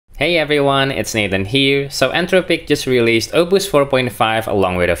Hey everyone, it's Nathan here. So Anthropic just released Opus 4.5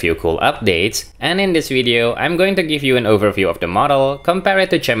 along with a few cool updates, and in this video I'm going to give you an overview of the model, compare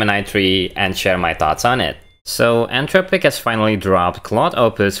it to Gemini 3, and share my thoughts on it. So Anthropic has finally dropped Claude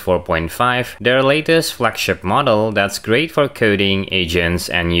Opus 4.5, their latest flagship model that's great for coding, agents,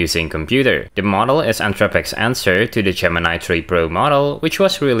 and using computer. The model is Anthropic's answer to the Gemini 3 Pro model, which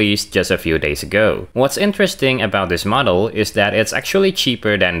was released just a few days ago. What's interesting about this model is that it's actually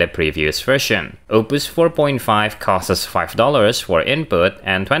cheaper than the previous version. Opus 4.5 costs $5 for input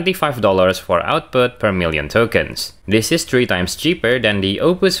and $25 for output per million tokens. This is 3 times cheaper than the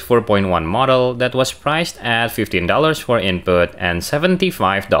Opus 4.1 model that was priced at $15 for input and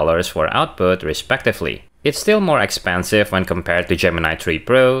 $75 for output respectively. It's still more expensive when compared to Gemini 3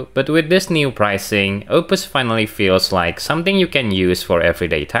 Pro, but with this new pricing, Opus finally feels like something you can use for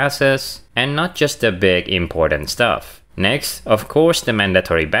everyday tasks and not just the big important stuff. Next, of course, the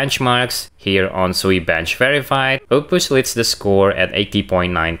mandatory benchmarks. Here on Sui Bench Verified, Opus leads the score at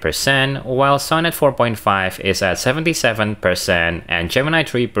 80.9%, while Sonnet 4.5 is at 77% and Gemini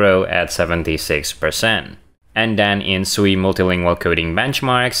 3 Pro at 76%. And then in Sui Multilingual Coding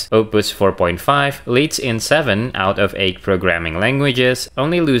Benchmarks, Opus 4.5 leads in 7 out of 8 programming languages,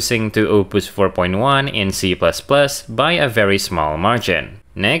 only losing to Opus 4.1 in C++ by a very small margin.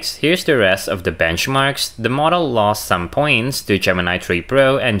 Next, here's the rest of the benchmarks. The model lost some points to Gemini 3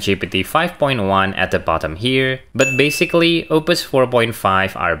 Pro and GPT 5.1 at the bottom here, but basically Opus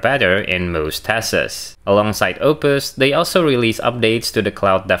 4.5 are better in most tests. Alongside Opus, they also release updates to the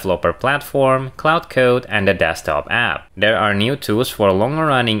Cloud Developer Platform, Cloud Code, and the desktop app. There are new tools for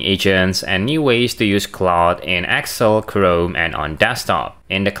longer-running agents and new ways to use Claude in Excel, Chrome, and on desktop.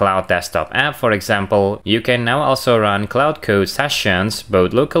 In the Cloud Desktop app, for example, you can now also run Cloud Code sessions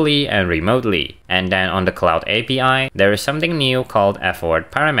both locally and remotely. And then on the Cloud API, there is something new called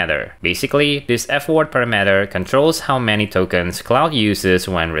F-word parameter. Basically, this F-word parameter controls how many tokens Cloud uses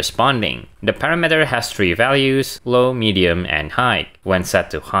when responding. The parameter has 3 values, low, medium, and high. When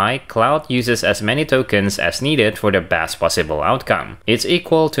set to high, Cloud uses as many tokens as needed for the best possible outcome. It's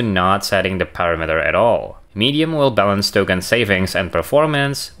equal to not setting the parameter at all. Medium will balance token savings and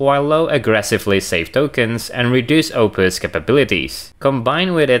performance, while low aggressively save tokens and reduce Opus capabilities.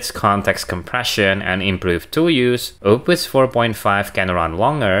 Combined with its context compression and improved tool use, Opus 4.5 can run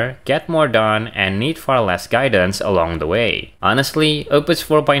longer, get more done, and need far less guidance along the way. Honestly, Opus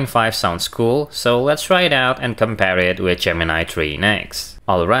 4.5 sounds cool, so let's try it out and compare it with Gemini 3 next.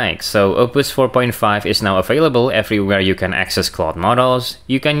 Alright, so Opus 4.5 is now available everywhere you can access Claude models.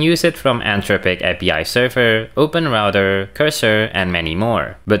 You can use it from Anthropic API Server, OpenRouter, Cursor, and many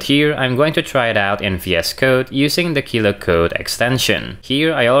more. But here, I'm going to try it out in VS Code using the KiloCode extension.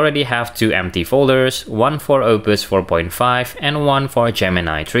 Here, I already have 2 empty folders, one for Opus 4.5 and one for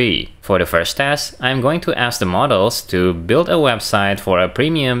Gemini 3. For the first test, I'm going to ask the models to build a website for a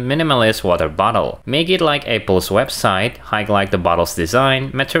premium minimalist water bottle. Make it like Apple's website, highlight the bottle's design,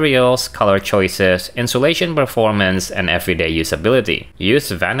 materials, color choices, insulation performance, and everyday usability.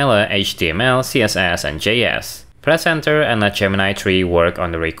 Use vanilla HTML, CSS, and JS. Press enter and let Gemini 3 work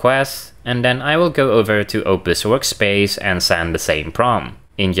on the request, and then I will go over to Opus Workspace and send the same prompt.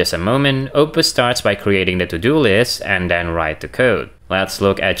 In just a moment, Opus starts by creating the to-do list and then write the code. Let's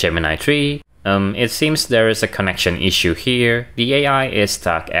look at Gemini 3. It seems there is a connection issue here. The AI is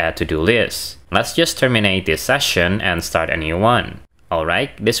stuck at to-do list. Let's just terminate this session and start a new one. Alright,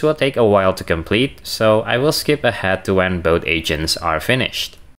 this will take a while to complete, so I will skip ahead to when both agents are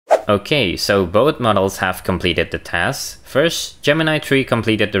finished. Okay, so both models have completed the task. First, Gemini 3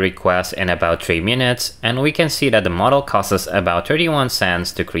 completed the request in about 3 minutes, and we can see that the model costs us about 31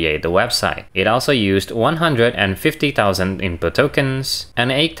 cents to create the website. It also used 150,000 input tokens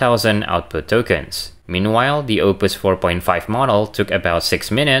and 8,000 output tokens. Meanwhile, the Opus 4.5 model took about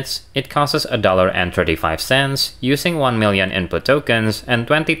 6 minutes. It costs us $1.35 using 1 million input tokens and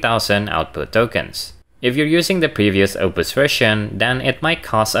 20,000 output tokens. If you're using the previous Opus version, then it might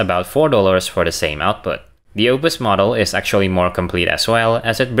cost about $4 for the same output. The Opus model is actually more complete as well,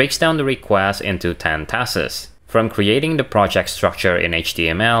 as it breaks down the request into 10 tasks. From creating the project structure in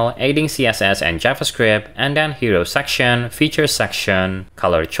HTML, adding CSS and JavaScript, and then hero section, feature section,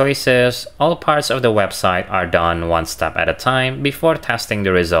 color choices, all parts of the website are done one step at a time before testing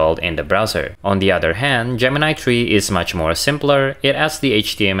the result in the browser. On the other hand, Gemini 3 is much more simpler. It adds the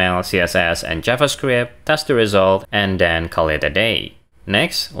HTML, CSS, and JavaScript, tests the result, and then call it a day.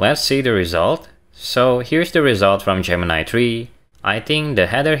 Next, let's see the result. So here's the result from Gemini 3. I think the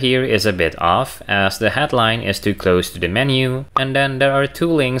header here is a bit off, as the headline is too close to the menu, and then there are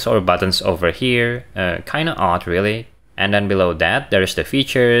 2 links or buttons over here, kinda odd really. And then below that, there's the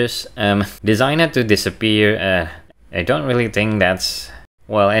features. Designed to disappear. I don't really think that's...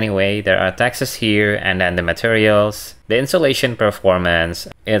 Well, anyway, there are texts here, and then the materials, the insulation performance,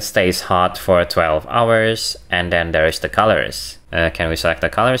 it stays hot for 12 hours, and then there's the colors. Can we select the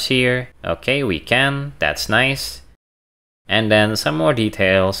colors here? Okay, we can, that's nice. And then some more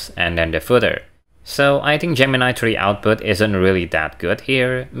details, and then the footer. So I think Gemini 3 output isn't really that good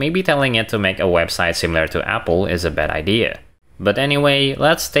here. Maybe telling it to make a website similar to Apple is a bad idea. But anyway,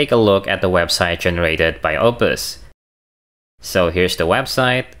 let's take a look at the website generated by Opus. So here's the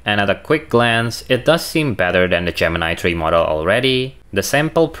website, and at a quick glance, it does seem better than the Gemini 3 model already. The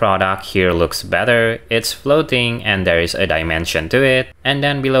sample product here looks better, it's floating and there is a dimension to it. And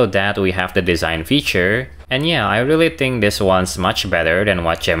then below that we have the design feature. And yeah, I really think this one's much better than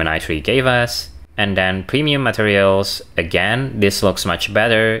what Gemini 3 gave us. And then premium materials, again, this looks much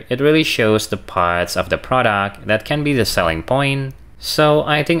better. It really shows the parts of the product that can be the selling point. So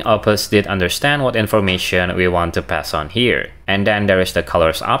I think Opus did understand what information we want to pass on here. And then there is the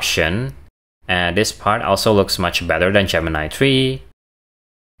colors option. And this part also looks much better than Gemini 3.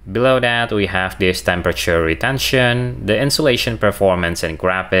 Below that we have this temperature retention, the insulation performance and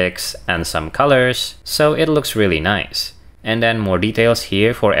graphics, and some colors. So it looks really nice. And then more details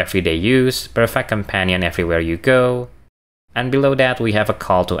here for everyday use, perfect companion everywhere you go. And below that we have a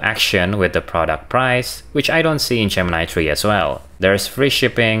call to action with the product price, which I don't see in Gemini 3 as well. There's free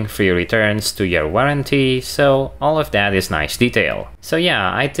shipping, free returns, 2-year warranty, so all of that is nice detail. So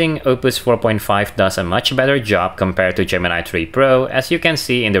yeah, I think Opus 4.5 does a much better job compared to Gemini 3 Pro, as you can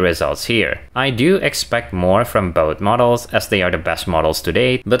see in the results here. I do expect more from both models as they are the best models to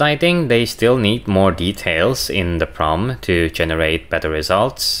date, but I think they still need more details in the prompt to generate better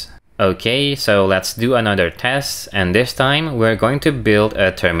results. Okay, so let's do another test, and this time we're going to build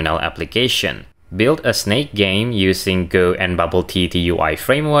a terminal application. Build a snake game using Go and BubbleTea TUI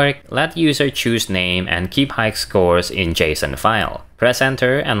framework, let user choose name and keep high scores in JSON file. Press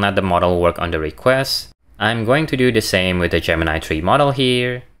enter and let the model work on the request. I'm going to do the same with the Gemini 3 model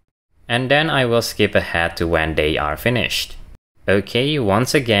here. And then I will skip ahead to when they are finished. Okay,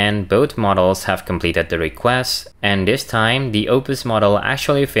 once again, both models have completed the request, and this time the Opus model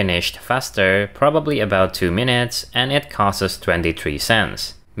actually finished faster, probably about 2 minutes, and it costs us 23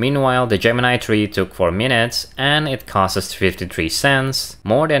 cents. Meanwhile, the Gemini 3 took 4 minutes, and it costs us 53 cents,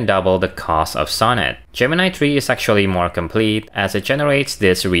 more than double the cost of Sonnet. Gemini 3 is actually more complete, as it generates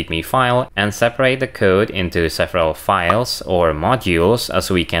this README file and separates the code into several files or modules,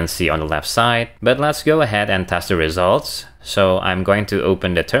 as we can see on the left side. But let's go ahead and test the results. So I'm going to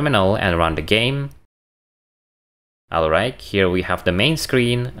open the terminal and run the game. Alright, here we have the main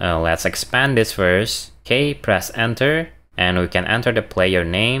screen. Let's expand this first. Okay, press enter. And we can enter the player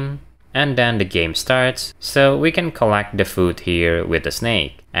name, and then the game starts. So we can collect the food here with the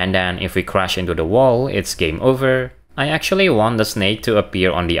snake. And then if we crash into the wall, it's game over. I actually want the snake to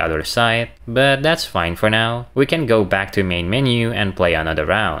appear on the other side, but that's fine for now. We can go back to main menu and play another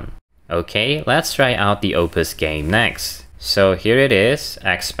round. Okay, let's try out the Opus game next. So here it is,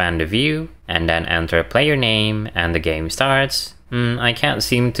 expand the view, and then enter player name, and the game starts. I can't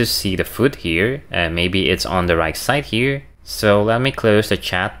seem to see the food here, maybe it's on the right side here. So let me close the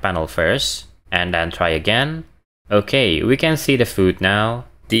chat panel first, and then try again. Okay, we can see the food now.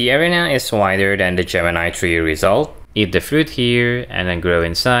 The arena is wider than the Gemini 3 result. Eat the fruit here, and then grow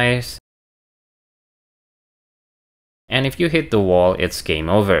in size. And if you hit the wall, it's game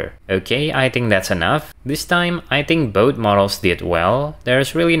over. Okay, I think that's enough. This time, I think both models did well.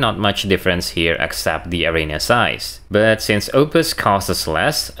 There's really not much difference here except the arena size. But since Opus costs us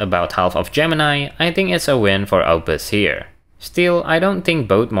less, about half of Gemini, I think it's a win for Opus here. Still, I don't think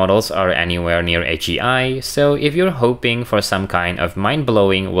both models are anywhere near AGI, so if you're hoping for some kind of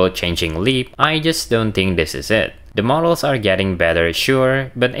mind-blowing, world-changing leap, I just don't think this is it. The models are getting better,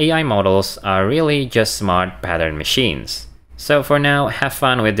 sure, but AI models are really just smart pattern machines. So for now, have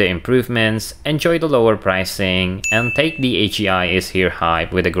fun with the improvements, enjoy the lower pricing, and take the AGI is here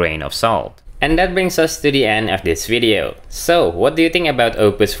hype with a grain of salt. And that brings us to the end of this video. So, what do you think about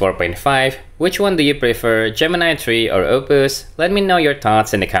Opus 4.5? Which one do you prefer, Gemini 3 or Opus? Let me know your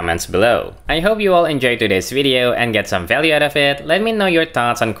thoughts in the comments below. I hope you all enjoyed today's video and get some value out of it. Let me know your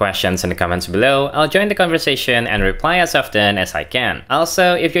thoughts and questions in the comments below. I'll join the conversation and reply as often as I can.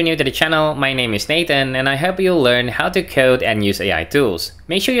 Also, if you're new to the channel, my name is Nathan and I hope you'll learn how to code and use AI tools.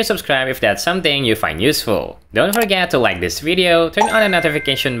 Make sure you subscribe if that's something you find useful. Don't forget to like this video, turn on the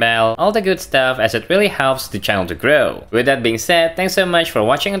notification bell, all the good stuff as it really helps the channel to grow. With that being said, thanks so much for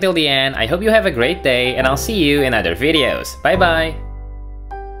watching until the end. I hope you have a great day and I'll see you in other videos. Bye bye!